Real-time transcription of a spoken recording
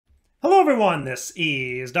Hello everyone, this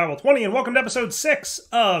is Darwell20 and welcome to episode 6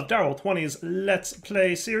 of Darwell20's Let's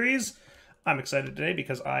Play series. I'm excited today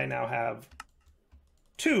because I now have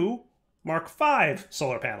 2 Mark V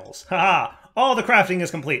solar panels. Haha! All the crafting is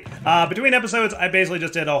complete. Between episodes, I basically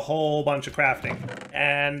just did a whole bunch of crafting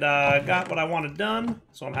and got what I wanted done,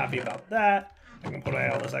 so I'm happy about that. I can put away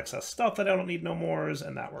all this excess stuff that I don't need no more,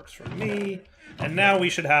 and that works for me. And now we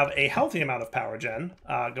should have a healthy amount of power gen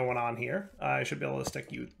going on here. I should be able to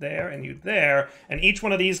stick you there and you there, and each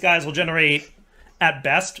one of these guys will generate, at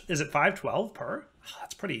best, is it 512 per?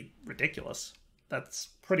 That's pretty ridiculous. That's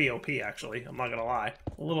pretty OP, actually. I'm not gonna lie.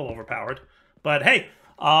 A little overpowered. But hey,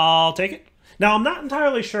 I'll take it. Now, I'm not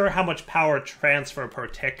entirely sure how much power transfer per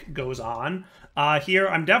tick goes on here.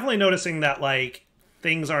 I'm definitely noticing that, like,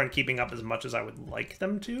 things aren't keeping up as much as I would like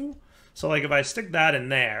them to. So, like, if I stick that in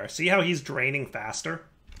there, see how he's draining faster?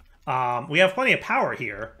 We have plenty of power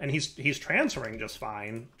here, and he's transferring just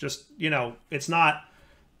fine. Just, you know, it's not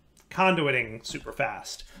conduiting super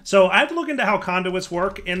fast. So I have to look into how conduits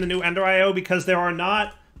work in the new Ender IO because there are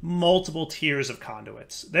not multiple tiers of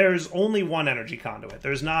conduits. There's only one energy conduit.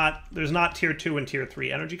 There's not tier 2 and tier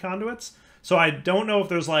 3 energy conduits. So I don't know if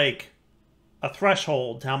there's like a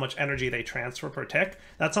threshold to how much energy they transfer per tick.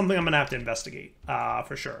 That's something I'm gonna have to investigate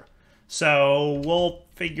for sure. So we'll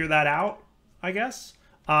figure that out, I guess.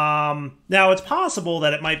 Now it's possible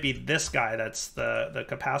that it might be this guy that's the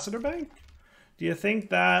capacitor bank. Do you think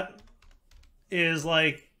that is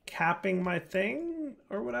like capping my thing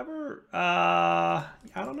or whatever? I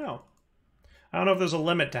don't know. I don't know if there's a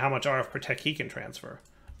limit to how much RF per tick he can transfer.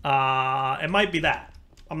 It might be that.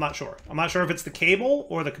 I'm not sure. I'm not sure if it's the cable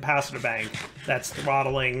or the capacitor bank that's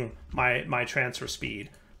throttling my transfer speed.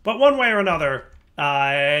 But one way or another,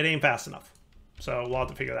 it ain't fast enough. So we'll have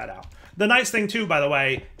to figure that out. The nice thing too, by the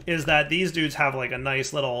way, is that these dudes have like a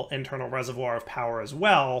nice little internal reservoir of power as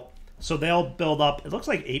well. So they'll build up, it looks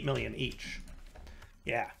like 8 million each.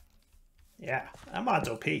 Yeah. Yeah, that mod's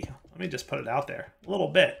OP. Let me just put it out there. A little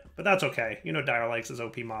bit, but that's okay. You know Dire likes his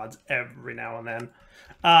OP mods every now and then.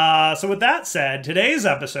 So with that said, today's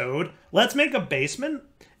episode, let's make a basement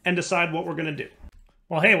and decide what we're going to do.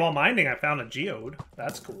 Well, hey, while mining, I found a geode.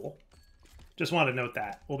 That's cool. Just wanted to note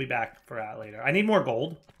that. We'll be back for that later. I need more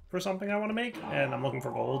gold for something I want to make, and I'm looking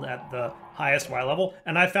for gold at the highest Y level,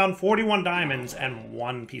 and I found 41 diamonds and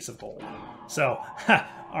 1 piece of gold. So,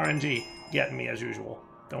 RNG getting me as usual.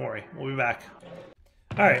 Don't worry, we'll be back.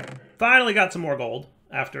 Alright, finally got some more gold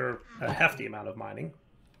after a hefty amount of mining.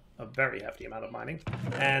 A very hefty amount of mining.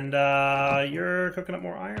 And you're cooking up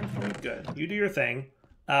more iron for me? Good. You do your thing.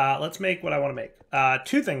 Let's make what I want to make.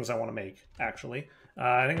 2 things I want to make, actually.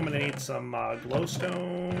 I think I'm going to need some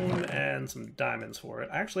glowstone and some diamonds for it.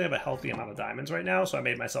 I actually have a healthy amount of diamonds right now, so I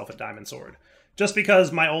made myself a diamond sword. Just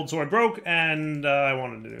because my old sword broke, and I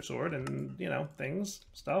wanted a new sword, and, you know,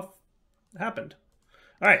 stuff happened.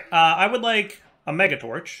 Alright, I would like a mega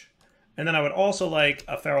torch, and then I would also like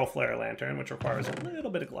a feral flare lantern, which requires a little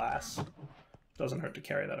bit of glass. Doesn't hurt to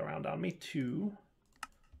carry that around on me, too.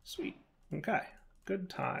 Sweet. Okay. Good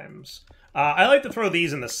times. I like to throw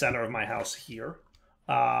these in the center of my house here,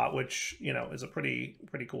 which, you know, is a pretty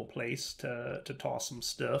cool place to toss some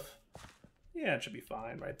stuff. Yeah, it should be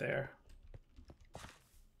fine right there.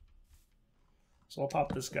 So I'll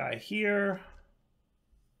pop this guy here.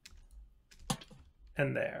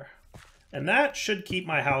 And there. And that should keep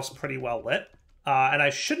my house pretty well lit. And I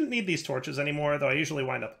shouldn't need these torches anymore, though I usually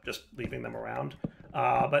wind up just leaving them around.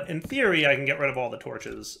 But in theory, I can get rid of all the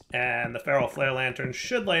torches, and the feral flare lantern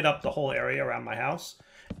should light up the whole area around my house.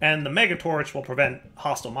 And the mega torch will prevent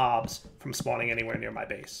hostile mobs from spawning anywhere near my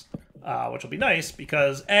base. Which will be nice,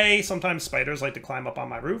 because A, sometimes spiders like to climb up on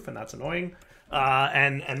my roof, and that's annoying.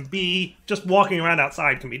 And B, just walking around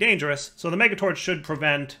outside can be dangerous, so the mega torch should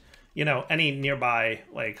prevent, you know, any nearby,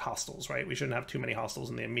 like, hostiles, right? We shouldn't have too many hostiles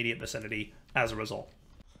in the immediate vicinity as a result.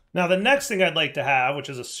 Now, the next thing I'd like to have, which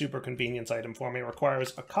is a super convenience item for me,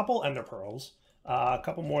 requires a couple ender pearls. A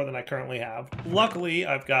couple more than I currently have. Luckily,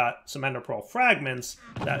 I've got some ender pearl fragments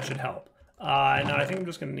that should help. Now I think I'm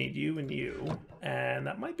just going to need you and you. And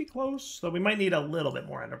that might be close, though we might need a little bit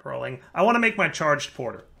more ender pearling. I want to make my charged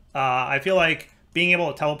porter. I feel like being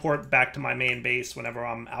able to teleport back to my main base whenever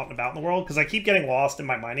I'm out and about in the world, because I keep getting lost in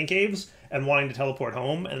my mining caves and wanting to teleport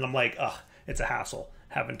home, and I'm like, ugh, it's a hassle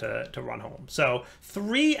having to run home. So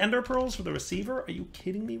 3 ender pearls for the receiver? Are you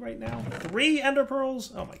kidding me right now? 3 ender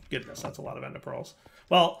pearls? Oh my goodness, that's a lot of ender pearls.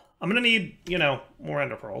 Well, I'm gonna need, you know, more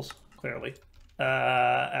ender pearls, clearly.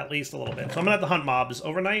 At least a little bit. So I'm gonna have to hunt mobs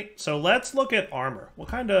overnight. So let's look at armor. What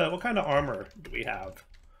kind of armor do we have?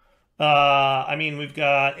 I mean, we've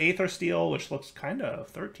got Aether Steel, which looks kind of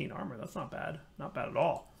 13 armor. That's not bad. Not bad at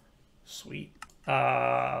all. Sweet.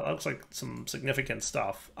 That looks like some significant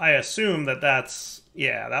stuff. I assume that's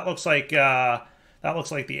yeah. That looks like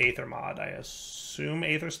the Aether mod. I assume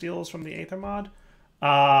Aether Steel is from the Aether mod.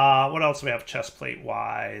 What else do we have chest plate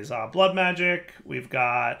wise? Blood Magic. We've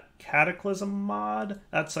got Cataclysm mod.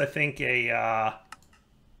 That's I think a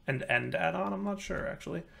an end add-on. I'm not sure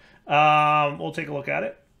actually. We'll take a look at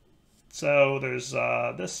it. So there's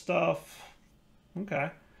this stuff. Okay.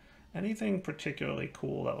 Anything particularly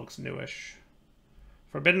cool that looks newish?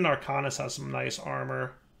 Forbidden Arcanus has some nice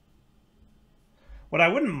armor. What I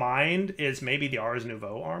wouldn't mind is maybe the Ars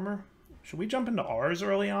Nouveau armor. Should we jump into Ars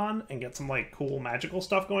early on and get some like cool magical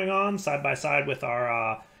stuff going on side by side with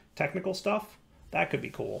our technical stuff? That could be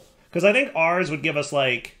cool. Because I think Ars would give us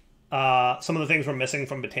like some of the things we're missing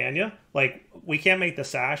from Britannia. Like we can't make the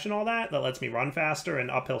sash and all that. That lets me run faster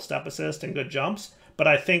and uphill step assist and good jumps. But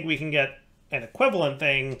I think we can get an equivalent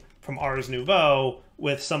thing from Ars Nouveau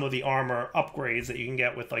with some of the armor upgrades that you can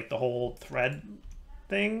get with like the whole thread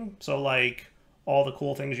thing. So like all the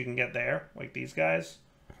cool things you can get there, like these guys.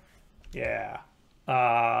 Yeah.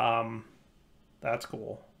 That's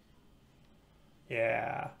cool.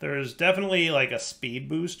 Yeah. There's definitely like a speed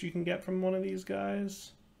boost you can get from one of these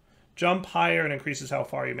guys. Jump higher and increases how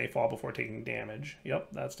far you may fall before taking damage. Yep,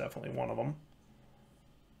 that's definitely one of them.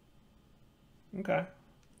 Okay.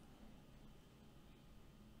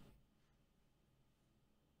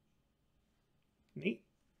 Neat.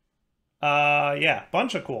 Yeah,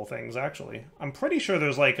 bunch of cool things, actually. I'm pretty sure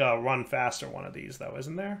there's like a run faster one of these, though,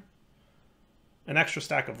 isn't there? An extra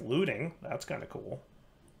stack of looting. That's kind of cool.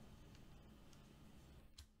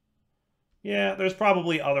 Yeah, there's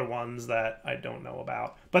probably other ones that I don't know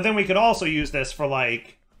about. But then we could also use this for,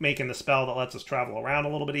 like, making the spell that lets us travel around a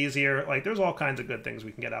little bit easier. Like, there's all kinds of good things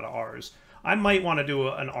we can get out of Ars. I might want to do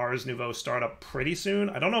an Ars Nouveau startup pretty soon.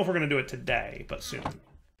 I don't know if we're going to do it today, but soon.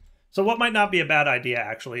 So what might not be a bad idea,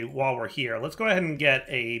 actually, while we're here, let's go ahead and get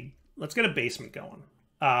a basement going.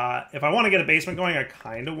 If I want to get a basement going, I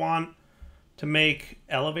kind of want to make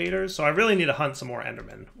elevators, so I really need to hunt some more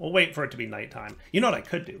Endermen. We'll wait for it to be nighttime. You know what I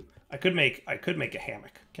could do? I could make a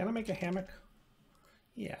hammock. Can I make a hammock?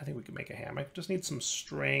 Yeah, I think we could make a hammock. Just need some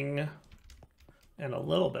string and a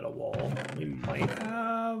little bit of wool. We might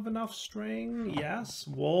have enough string. Yes.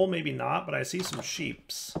 Wool, maybe not, but I see some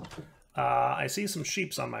sheeps. I see some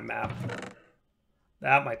sheeps on my map.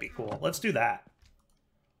 That might be cool. Let's do that.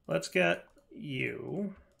 Let's get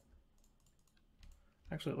you.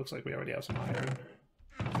 Actually, it looks like we already have some iron.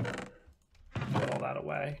 Put all that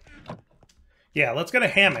away. Yeah, let's get a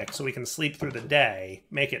hammock so we can sleep through the day,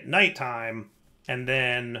 make it nighttime, and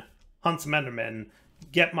then hunt some Endermen,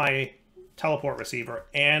 get my teleport receiver,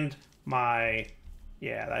 and my...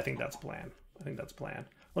 Yeah, I think that's a plan. I think that's a plan.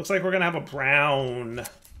 Looks like we're going to have a brown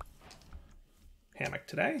hammock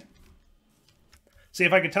today. See,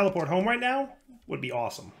 if I could teleport home right now, would be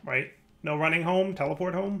awesome, right? No running home,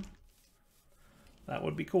 teleport home. That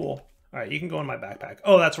would be cool. All right, you can go in my backpack.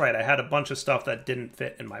 Oh, that's right. I had a bunch of stuff that didn't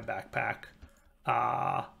fit in my backpack.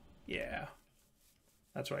 Yeah.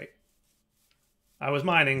 That's right. I was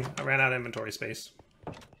mining. I ran out of inventory space.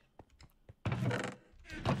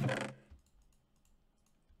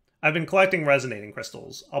 I've been collecting resonating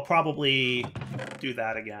crystals. I'll probably do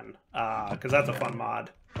that again, because that's a fun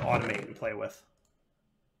mod to automate and play with.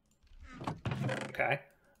 Okay.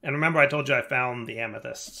 And remember I told you I found the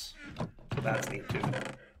amethysts. So that's neat too.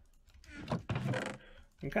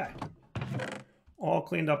 Okay. All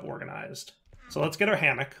cleaned up, organized. So let's get our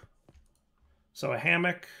hammock. So a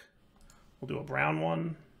hammock. We'll do a brown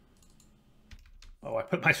one. Oh, I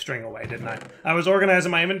put my string away, didn't I? I was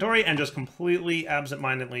organizing my inventory and just completely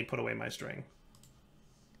absent-mindedly put away my string.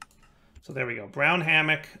 So there we go. Brown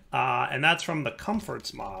hammock. And that's from the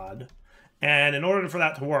Comforts mod. And in order for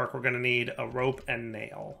that to work, we're going to need a rope and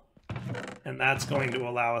nail. And that's going to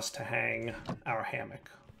allow us to hang our hammock.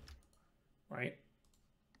 Right?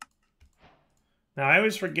 Now, I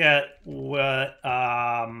always forget what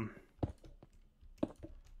kind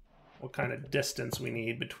of distance we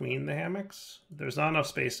need between the hammocks. There's not enough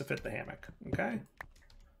space to fit the hammock. Okay?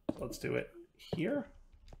 So let's do it here.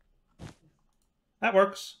 That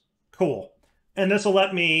works. Cool. And this will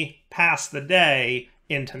let me pass the day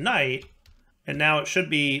into night. And now it should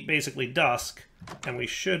be basically dusk. And we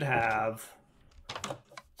should have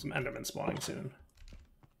some Endermen spawning soon.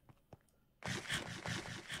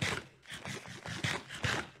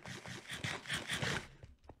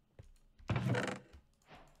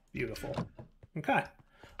 Beautiful. Okay.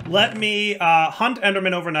 Let me hunt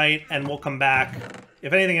Enderman overnight, and we'll come back.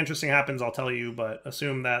 If anything interesting happens, I'll tell you, but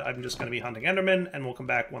assume that I'm just going to be hunting Enderman, and we'll come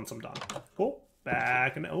back once I'm done. Cool.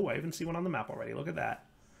 Back, and oh, I even see one on the map already. Look at that.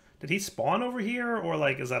 Did he spawn over here, or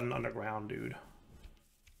like is that an underground dude?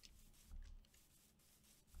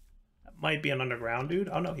 That might be an underground dude.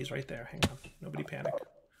 Oh no, he's right there. Hang on. Nobody panic.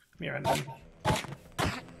 Come here, Enderman.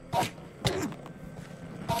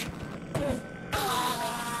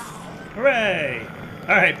 Hooray!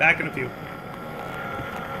 Alright, back in a few.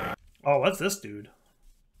 Oh, what's this dude?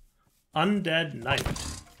 Undead Knight.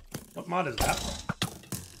 What mod is that?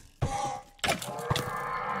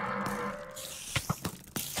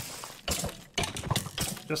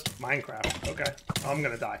 Just Minecraft. Okay. Oh, I'm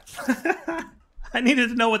gonna die. I needed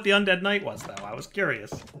to know what the Undead Knight was, though. I was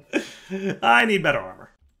curious. I need better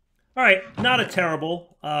armor. Alright, not a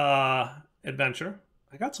terrible adventure.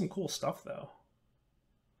 I got some cool stuff, though.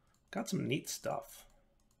 Got some neat stuff.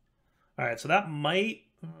 Alright, so that might...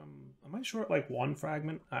 am I short like one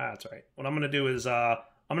fragment? Ah, that's right. What I'm going to do is I'm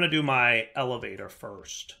going to do my elevator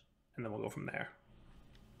first, and then we'll go from there.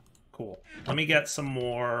 Cool. Let me get some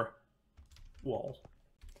more wool.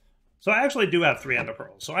 So I actually do have 3 ender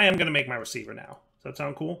pearls, so I am going to make my receiver now. Does that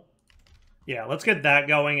sound cool? Yeah, let's get that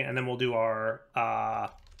going, and then we'll do our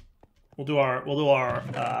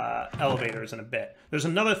elevators in a bit. There's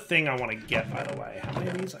another thing I want to get, by the way. How many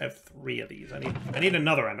of these? I have 3 of these. I need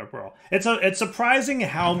another ender pearl. It's surprising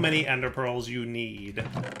how many ender pearls you need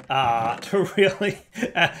to really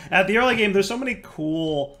at the early game. There's so many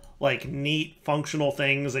cool, like, neat functional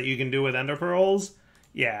things that you can do with ender pearls.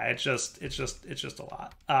 Yeah, it's just a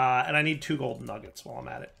lot. And I need 2 golden nuggets while I'm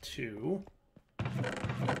at it too.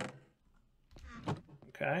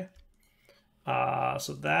 Okay.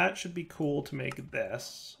 So that should be cool to make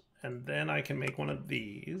this. And then I can make one of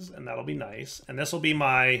these, and that'll be nice. And this will be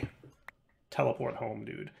my teleport home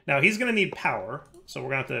dude. Now, he's going to need power, so we're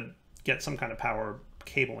going to have to get some kind of power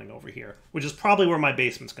cabling over here, which is probably where my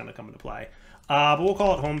basement's going to come into play. But we'll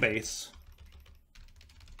call it home base.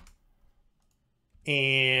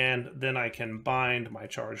 And then I can bind my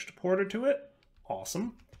charged porter to it.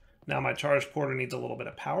 Awesome. Now my charged porter needs a little bit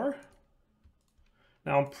of power.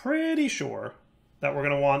 Now I'm pretty sure that we're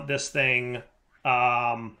going to want this thing,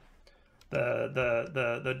 the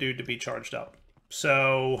dude to be charged up.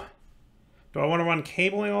 So do I want to run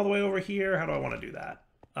cabling all the way over here? How do I want to do that?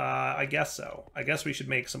 I guess so. I guess we should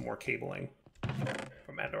make some more cabling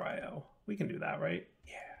from Ender.io. We can do that, right?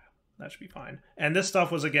 Yeah, that should be fine. And this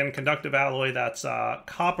stuff was, again, conductive alloy. That's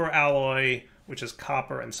copper alloy, which is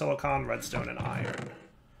copper and silicon, redstone, and iron.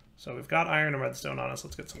 So we've got iron and redstone on us.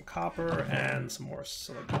 Let's get some copper and some more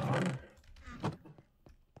silicon.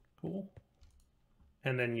 Cool.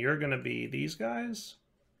 And then you're going to be these guys.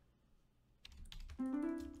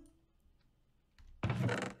 And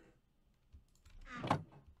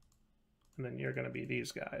then you're going to be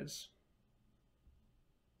these guys.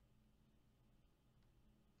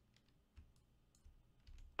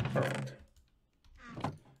 Perfect.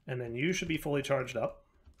 And then you should be fully charged up.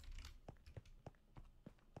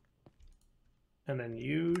 And then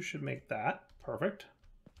you should make that. Perfect.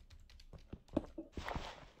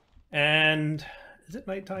 And is it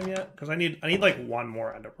nighttime yet? Because I need like 1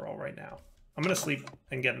 more ender pearl right now. I'm going to sleep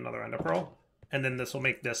and get another ender pearl. And then this will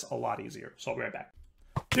make this a lot easier. So I'll be right back.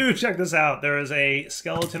 Dude, check this out. There is a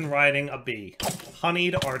skeleton riding a bee.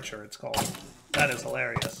 Honeyed Archer, it's called. That is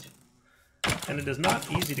hilarious. And it is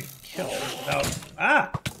not easy to kill without...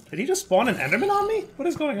 Ah! Did he just spawn an enderman on me? What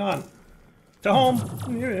is going on? To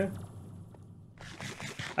home. Yeah.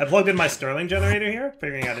 I plugged in my Stirling generator here,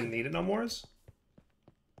 figuring I didn't need it no more.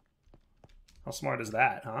 How smart is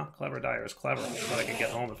that, huh? Clever Dyer is clever, but I could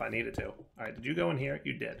get home if I needed to. Alright, did you go in here?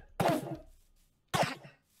 You did.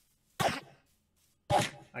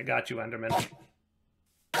 I got you, Enderman.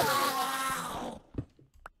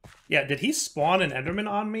 Yeah, did he spawn an Enderman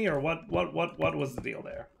on me, or what was the deal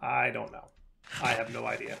there? I don't know. I have no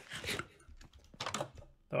idea.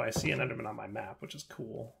 Though I see an Enderman on my map, which is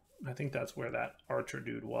cool. I think that's where that archer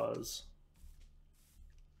dude was.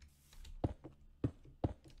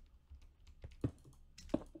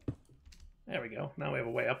 There we go. Now we have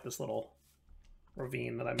a way up this little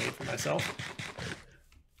ravine that I made for myself.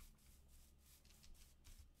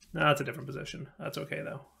 No, that's a different position. That's okay,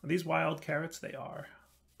 though. Are these wild carrots? They are.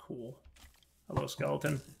 Cool. Hello,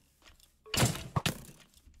 skeleton.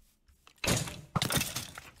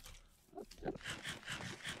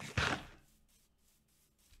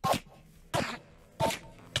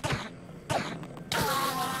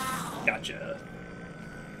 Gotcha.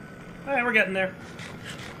 Alright, we're getting there.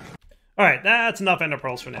 Alright, that's enough ender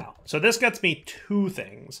pearls for now. So this gets me 2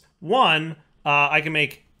 things. One, I can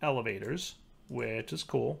make elevators, which is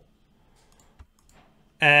cool.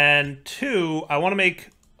 And 2, I want to make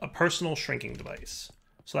a personal shrinking device.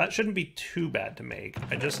 So that shouldn't be too bad to make.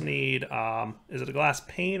 I just need, is it a glass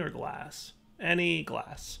pane or glass? Any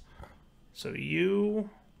glass. So you,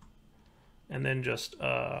 and then just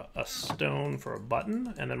a stone for a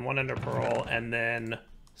button, and then 1 ender pearl, and then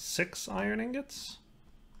 6 iron ingots.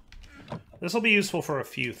 This will be useful for a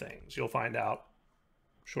few things. You'll find out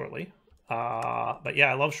shortly. But yeah,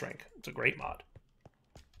 I love shrink. It's a great mod.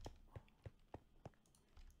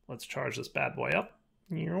 Let's charge this bad boy up.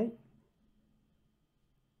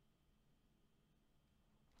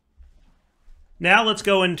 Now let's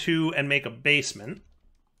go into and make a basement.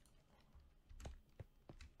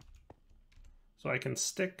 So I can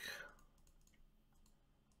stick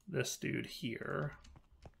this dude here.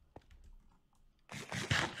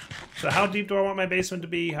 So how deep do I want my basement to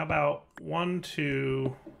be? How about 1,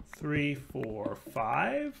 2, 3, 4,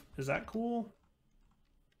 5? Is that cool?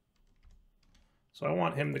 So I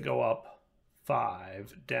want him to go up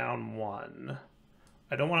 5, down 1.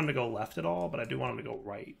 I don't want him to go left at all, but I do want him to go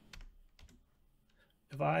right.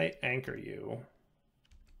 If I anchor you,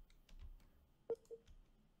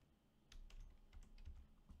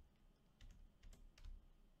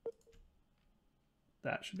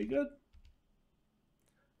 that should be good.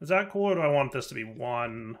 Is that cool, or do I want this to be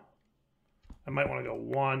 1? I might want to go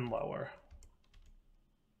 1 lower.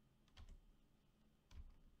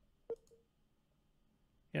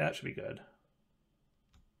 Yeah, that should be good.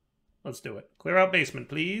 Let's do it. Clear out basement,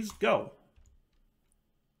 please. Go.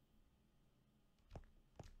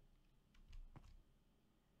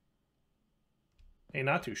 Hey,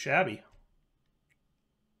 not too shabby.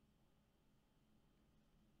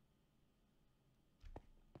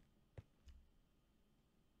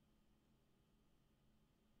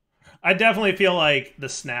 I definitely feel like the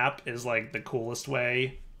snap is like the coolest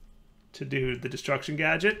way to do the destruction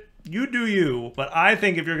gadget. You do you, but I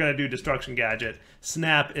think if you're going to do destruction gadget,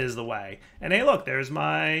 snap is the way. And hey, look, there's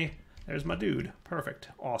my dude. Perfect.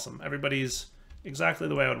 Awesome. Everybody's exactly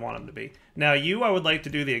the way I would want him to be. Now you, I would like to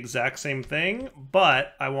do the exact same thing,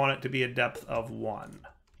 but I want it to be a depth of 1.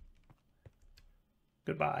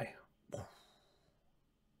 Goodbye.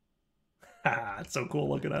 It's so cool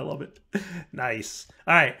looking. I love it. Nice.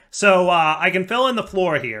 All right, so I can fill in the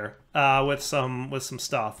floor here with some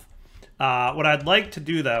stuff. What I'd like to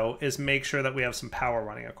do though is make sure that we have some power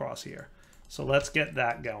running across here. So let's get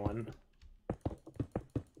that going.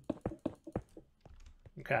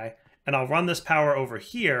 Okay, and I'll run this power over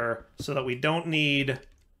here so that we don't need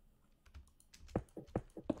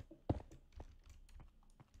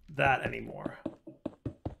that anymore.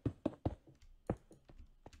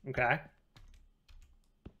 Okay.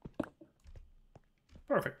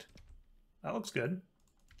 Perfect. That looks good.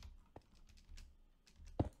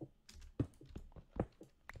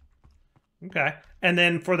 Okay. And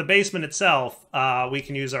then for the basement itself, we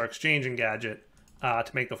can use our exchanging gadget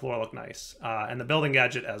to make the floor look nice. And the building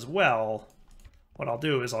gadget as well, what I'll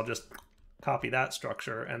do is I'll just copy that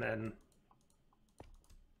structure and then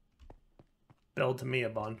build to me a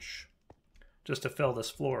bunch just to fill this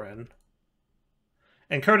floor in.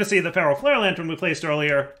 And courtesy of the Feral Flare Lantern we placed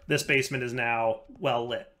earlier, this basement is now well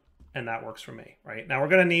lit. And that works for me, right? Now we're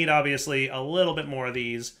going to need, obviously, a little bit more of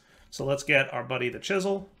these. So let's get our buddy the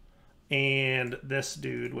chisel and this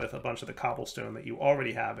dude with a bunch of the cobblestone that you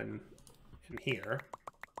already have in here.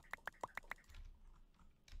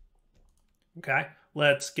 Okay,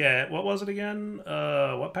 let's get, what was it again?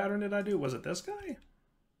 What pattern did I do? Was it this guy?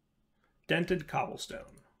 Dented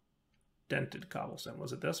cobblestone. Dented cobblestone.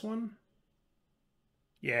 Was it this one?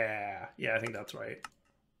 Yeah, I think that's right.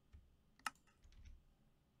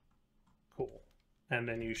 Cool. And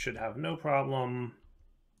then you should have no problem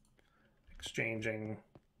exchanging.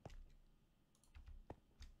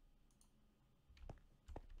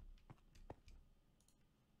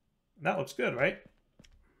 That looks good, right?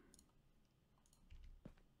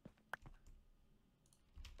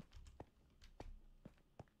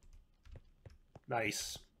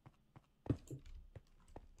 Nice.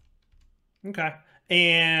 Okay.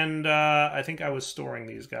 And I think I was storing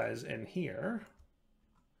these guys in here.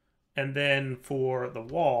 And then for the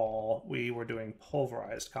wall, we were doing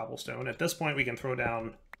pulverized cobblestone. At this point, we can throw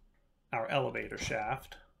down our elevator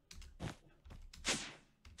shaft.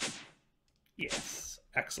 Yes,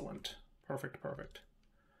 excellent. Perfect, perfect.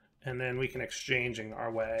 And then we can exchanging our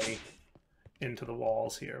way into the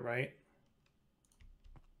walls here, right?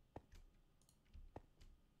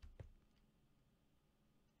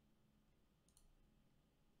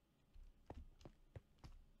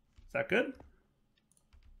 Is that good?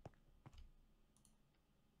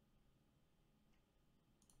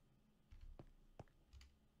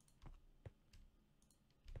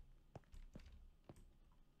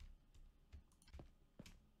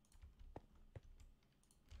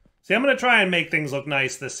 See, I'm going to try and make things look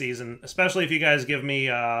nice this season, especially if you guys give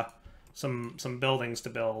me some buildings to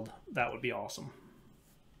build. That would be awesome.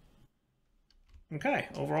 Okay,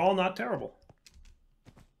 overall, not terrible.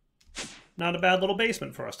 Not a bad little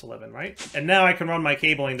basement for us to live in, right? And now I can run my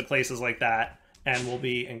cabling to places like that, and we'll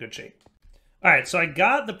be in good shape. All right, so I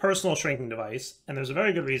got the personal shrinking device, and there's a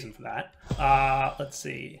very good reason for that. Let's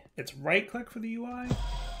see. It's right-click for the UI?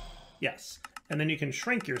 Yes. And then you can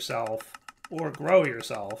shrink yourself or grow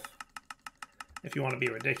yourself if you want to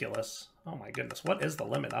be ridiculous. Oh my goodness, what is the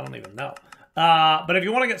limit? I don't even know. But if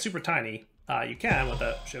you want to get super tiny, you can with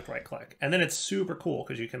a shift right-click. And then it's super cool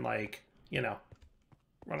because you can, like, you know,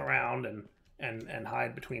 run around and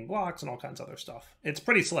hide between blocks and all kinds of other stuff. It's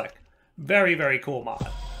pretty slick. Very, very cool mod.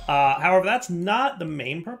 However, that's not the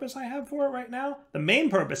main purpose I have for it right now. The main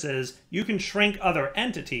purpose is you can shrink other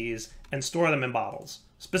entities and store them in bottles.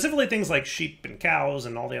 Specifically things like sheep and cows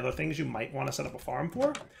and all the other things you might want to set up a farm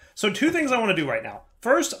for. So two things I want to do right now.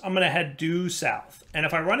 First, I'm going to head due south. And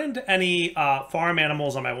if I run into any farm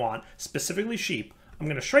animals I might want, specifically sheep, I'm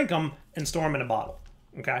going to shrink them and store them in a bottle.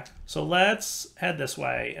 Okay, so let's head this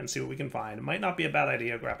way and see what we can find. It might not be a bad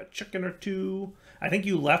idea. Grab a chicken or two. I think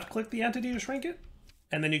you left-click the entity to shrink it,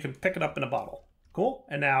 and then you can pick it up in a bottle. Cool,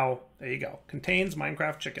 and now, there you go. Contains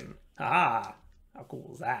Minecraft chicken. Ah, how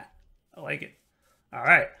cool is that? I like it. All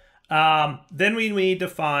right, then we need to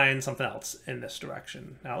find something else in this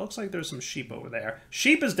direction. Now, it looks like there's some sheep over there.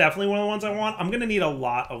 Sheep is definitely one of the ones I want. I'm going to need a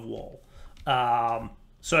lot of wool.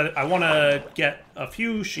 So I want to get a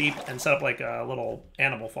few sheep and set up like a little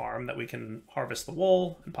animal farm that we can harvest the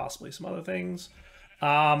wool and possibly some other things.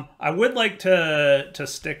 I would like to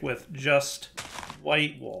stick with just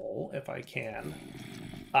white wool if I can,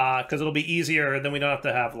 because it'll be easier. Then we don't have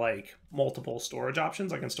to have like multiple storage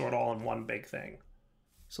options. I can store it all in one big thing.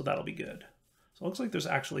 So that'll be good. So it looks like there's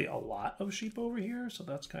actually a lot of sheep over here, so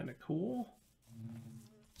that's kind of cool.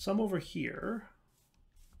 Some over here.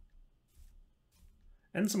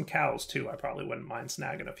 And some cows, too, I probably wouldn't mind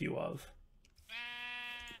snagging a few of.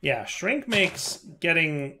 Yeah, shrink makes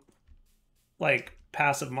getting, like,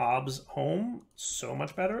 passive mobs home so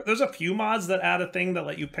much better. There's a few mods that add a thing that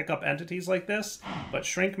let you pick up entities like this, but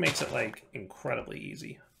shrink makes it, like, incredibly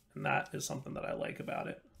easy. And that is something that I like about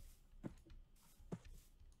it.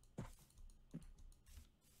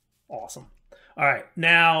 Awesome. All right,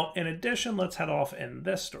 now, in addition, let's head off in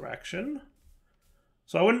this direction.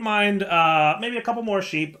 So I wouldn't mind maybe a couple more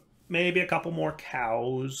sheep, maybe a couple more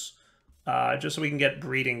cows, just so we can get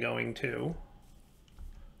breeding going too.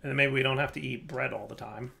 And then maybe we don't have to eat bread all the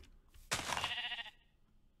time.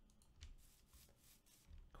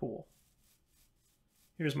 Cool.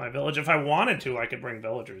 Here's my village. If I wanted to, I could bring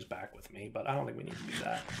villagers back with me, but I don't think we need to do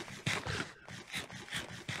that.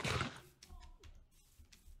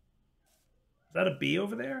 Is that a bee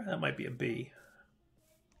over there? That might be a bee.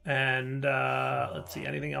 And let's see,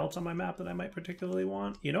 anything else on my map that I might particularly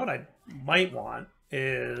want? You know what I might want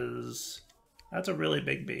is... That's a really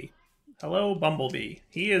big bee. Hello, Bumblebee.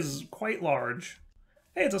 He is quite large.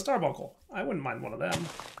 Hey, it's a Starbuckle. I wouldn't mind one of them. Come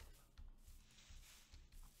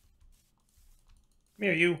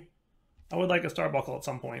here, you. I would like a Starbuckle at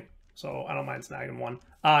some point, so I don't mind snagging one.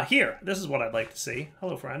 Here, this is what I'd like to see.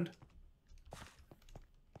 Hello, friend.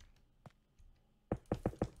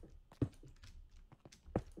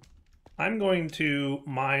 I'm going to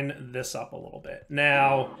mine this up a little bit.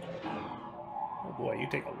 Now, oh boy, you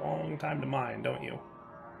take a long time to mine, don't you?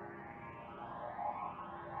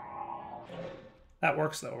 That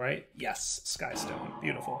works though, right? Yes, Skystone,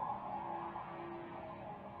 beautiful.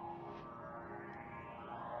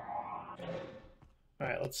 All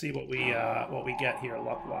right, let's see what we get here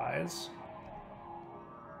luck-wise.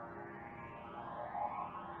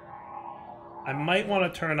 I might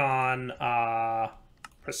want to turn on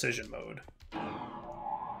precision mode.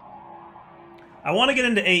 I want to get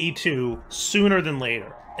into AE2 sooner than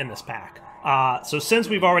later in this pack. So since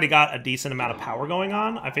we've already got a decent amount of power going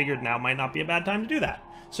on, I figured now might not be a bad time to do that.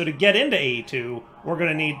 So to get into AE2, we're going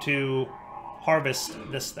to need to harvest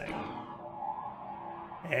this thing.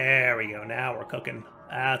 There we go. Now we're cooking.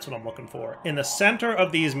 That's what I'm looking for. In the center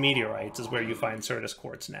of these meteorites is where you find Certus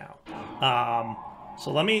quartz now.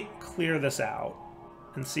 So let me clear this out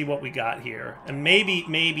and see what we got here. And maybe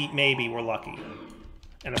we're lucky.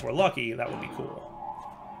 And if we're lucky, that would be cool.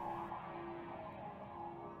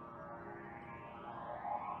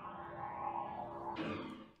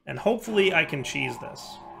 And hopefully I can cheese this.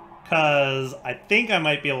 Because I think I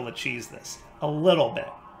might be able to cheese this. A little bit.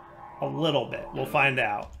 A little bit. We'll find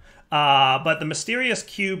out. But the mysterious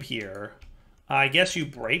cube here, I guess you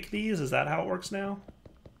break these? Is that how it works now?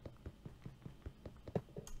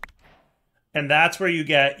 And that's where you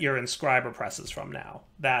get your inscriber presses from now.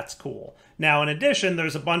 That's cool. Now, in addition,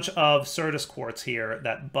 there's a bunch of Certus quartz here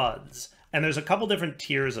that buds. And there's a couple different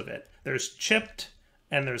tiers of it. There's chipped,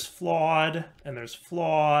 and there's flawed, and there's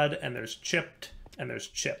flawed, and there's chipped, and there's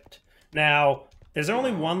chipped. Now, is there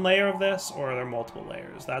only one layer of this, or are there multiple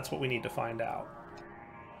layers? That's what we need to find out.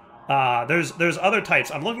 There's other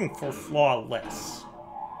types. I'm looking for flawless.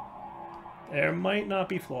 There might not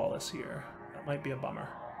be flawless here. That might be a bummer.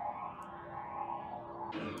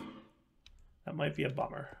 That might be a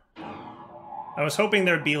bummer. I was hoping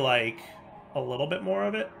there'd be, like, a little bit more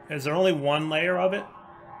of it. Is there only one layer of it?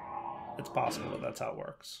 It's possible that that's how it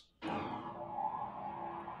works.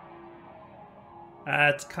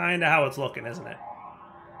 That's kind of how it's looking, isn't it?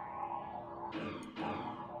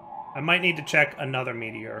 I might need to check another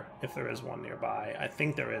meteor if there is one nearby. I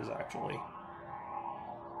think there is, actually.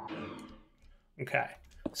 Okay.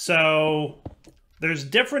 So there's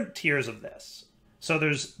different tiers of this. So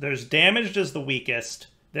there's damaged as the weakest,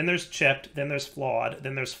 then there's chipped, then there's flawed,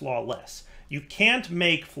 then there's flawless. You can't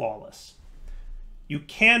make flawless. You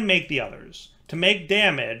can make the others. To make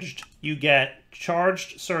damaged, you get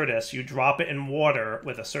charged Certus, you drop it in water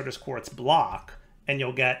with a Certus quartz block, and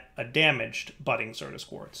you'll get a damaged budding Certus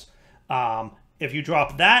quartz. If you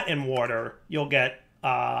drop that in water, you'll get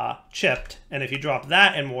chipped, and if you drop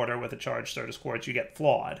that in water with a charged Certus quartz, you get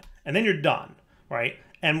flawed. And then you're done, right?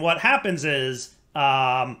 And what happens is,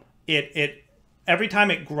 every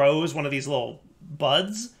time it grows one of these little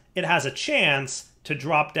buds, it has a chance to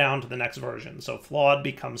drop down to the next version. So flawed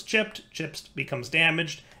becomes chipped, chipped becomes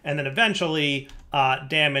damaged, and then eventually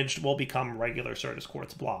damaged will become regular Certus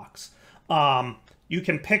quartz blocks. You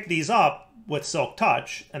can pick these up with Silk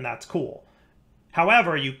Touch, and that's cool.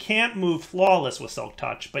 However, you can't move flawless with Silk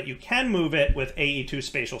Touch, but you can move it with AE2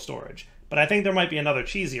 spatial storage. But I think there might be another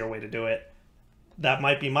cheesier way to do it. That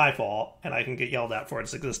might be my fault, and I can get yelled at for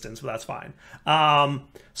its existence, but that's fine.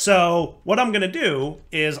 So what I'm going to do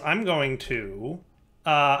is I'm going to...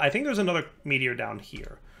 I think there's another meteor down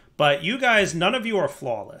here. But you guys, none of you are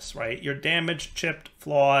flawless, right? You're damaged, chipped,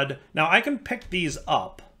 flawed. Now, I can pick these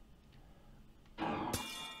up.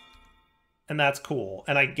 And that's cool.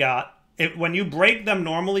 And I got... when you break them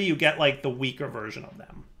normally, you get, like, the weaker version of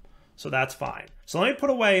them. So that's fine. So let me put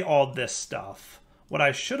away all this stuff. What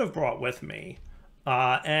I should have brought with me...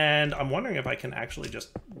 and I'm wondering if I can actually just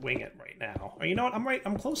wing it right now. Or you know what?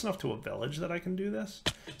 I'm close enough to a village that I can do this.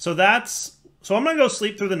 So I'm gonna go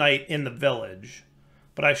sleep through the night in the village.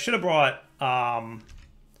 But I should have brought a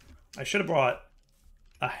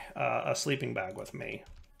sleeping bag with me.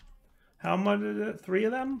 How much is it? 3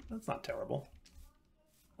 of them? That's not terrible.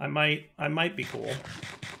 I might be cool.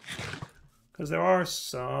 Because there are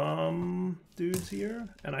some dudes here,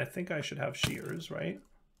 and I think I should have shears, right?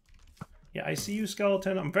 Yeah, I see you,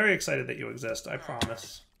 skeleton. I'm very excited that you exist, I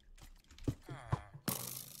promise.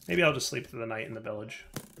 Maybe I'll just sleep through the night in the village.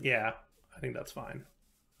 Yeah, I think that's fine.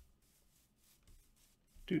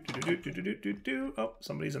 Oh,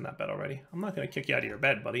 somebody's in that bed already. I'm not going to kick you out of your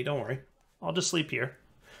bed, buddy. Don't worry. I'll just sleep here.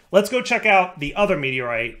 Let's go check out the other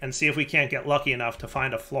meteorite and see if we can't get lucky enough to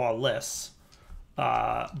find a flawless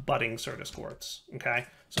budding Certus quartz. Okay,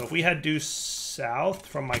 so if we head due south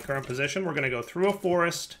from my current position, we're going to go through a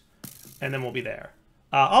forest, and then we'll be there.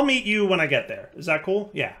 I'll meet you when I get there. Is that cool?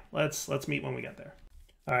 Yeah, let's meet when we get there.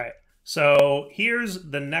 All right, so here's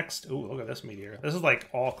the next... Ooh, look at this meteor. This is like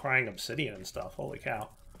all crying obsidian and stuff. Holy cow.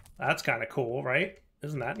 That's kind of cool, right?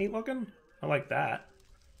 Isn't that neat looking? I like that.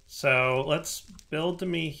 So let's build to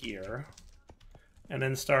me here, and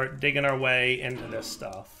then start digging our way into this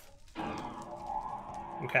stuff.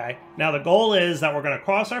 Okay, now the goal is that we're going to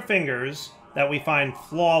cross our fingers that we find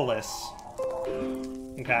flawless.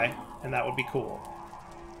 Okay, and that would be cool.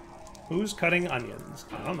 Who's cutting onions?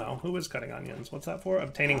 I don't know. Who is cutting onions? What's that for?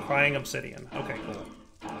 Obtaining crying obsidian. Okay, cool.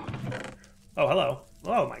 Oh, hello.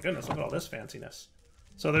 Oh my goodness, look at all this fanciness.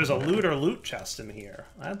 So there's a looter loot chest in here.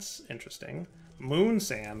 That's interesting. Moon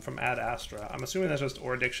sand from Ad Astra. I'm assuming that's just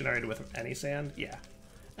ore dictionary with any sand? Yeah.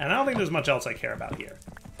 And I don't think there's much else I care about here.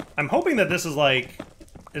 I'm hoping that this is like...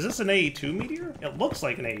 Is this an AE2 meteor? It looks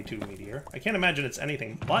like an AE2 meteor. I can't imagine it's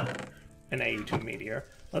anything but an AE2 meteor.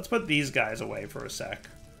 Let's put these guys away for a sec.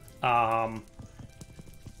 And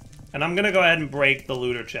I'm going to go ahead and break the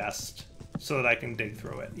looter chest so that I can dig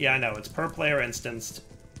through it. Yeah, I know. It's per player instanced.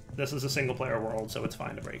 This is a single player world, so it's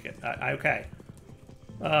fine to break it. Okay.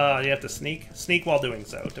 You have to sneak? Sneak while doing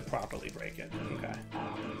so to properly break it. Okay.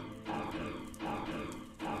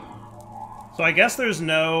 So I guess there's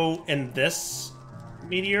no... In this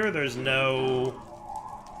meteor, there's no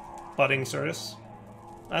budding Certus.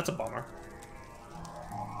 That's a bummer.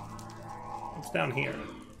 What's down here?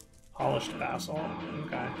 Polished basalt.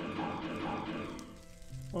 Okay.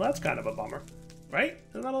 Well, that's kind of a bummer, right?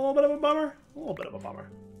 Isn't that a little bit of a bummer? A little bit of a bummer.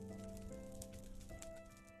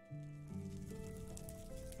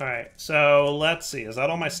 Alright, so let's see. Is that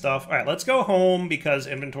all my stuff? Alright, let's go home because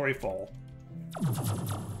inventory full.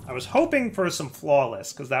 I was hoping for some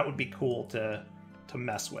flawless, because that would be cool to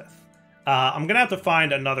mess with. I'm going to have to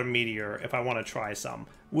find another meteor if I want to try some.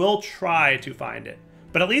 We'll try to find it.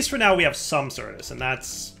 But at least for now we have some Certus, and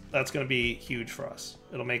that's going to be huge for us.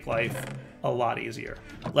 It'll make life a lot easier.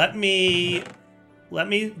 Let me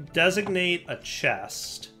designate a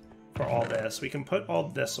chest for all this. We can put all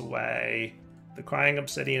this away. The crying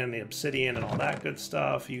obsidian and the obsidian and all that good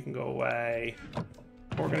stuff. You can go away.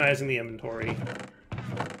 Organizing the inventory.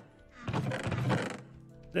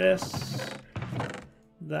 This.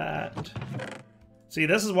 That. See,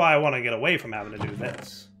 this is why I want to get away from having to do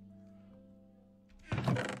this.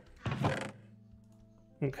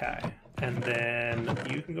 Okay. And then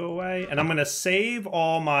you can go away. And I'm going to save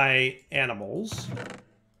all my animals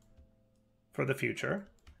for the future.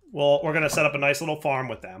 Well, we're going to set up a nice little farm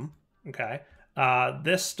with them. Okay.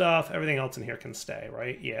 This stuff, everything else in here can stay,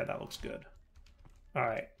 right? Yeah, that looks good. All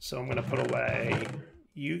right, so I'm going to put away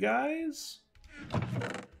you guys.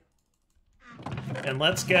 And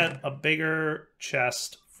let's get a bigger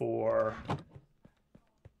chest for...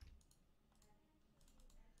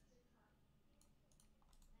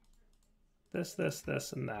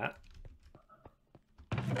 this, and that.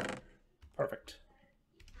 Perfect.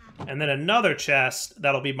 And then another chest,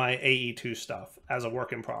 that'll be my AE2 stuff as a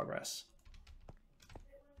work in progress.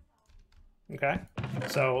 Okay,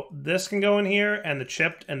 so this can go in here, and the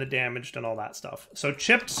chipped and the damaged and all that stuff. So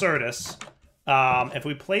chipped Certus, if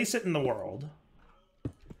we place it in the world,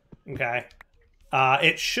 okay,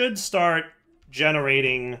 it should start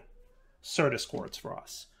generating Certus quartz for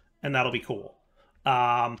us, and that'll be cool.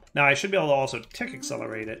 Now I should be able to also tick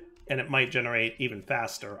accelerate it, and it might generate even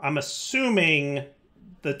faster. I'm assuming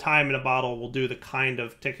the time in a bottle will do the kind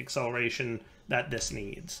of tick acceleration that this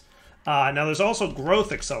needs. Now there's also growth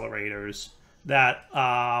accelerators that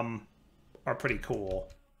are pretty cool.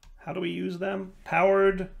 How do we use them?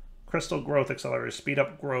 Powered crystal growth accelerators speed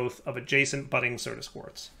up growth of adjacent budding Certus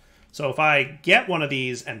quartz. So if I get one of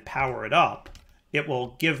these and power it up, it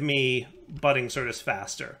will give me budding Certus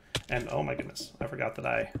faster. And oh my goodness, I forgot that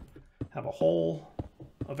I have a hole,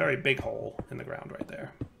 a very big hole in the ground right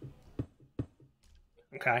there.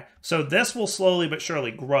 Okay, so this will slowly but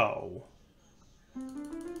surely grow.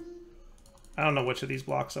 I don't know which of these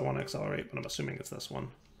blocks I want to accelerate, but I'm assuming it's this one.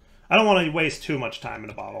 I don't want to waste too much time in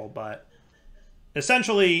a bottle, but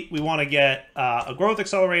essentially we want to get a growth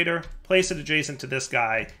accelerator, place it adjacent to this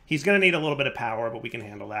guy. He's going to need a little bit of power, but we can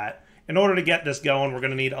handle that. In order to get this going, we're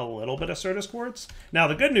going to need a little bit of Certus quartz. Now,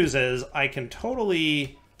 the good news is I can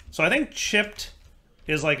totally... So I think chipped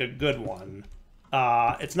is like a good one.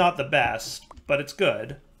 It's not the best, but it's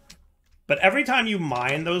good. But every time you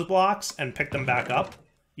mine those blocks and pick them back up,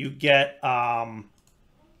 you get a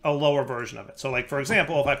lower version of it. So like, for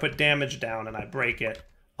example, if I put damage down and I break it,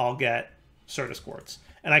 I'll get Certus quartz.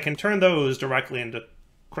 And I can turn those directly into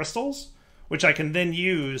crystals, which I can then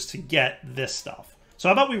use to get this stuff. So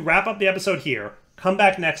how about we wrap up the episode here, come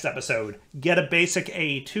back next episode, get a basic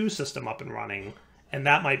AE2 system up and running, and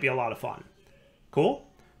that might be a lot of fun. Cool?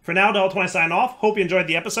 For now, Del20 sign off. Hope you enjoyed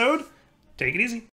the episode. Take it easy.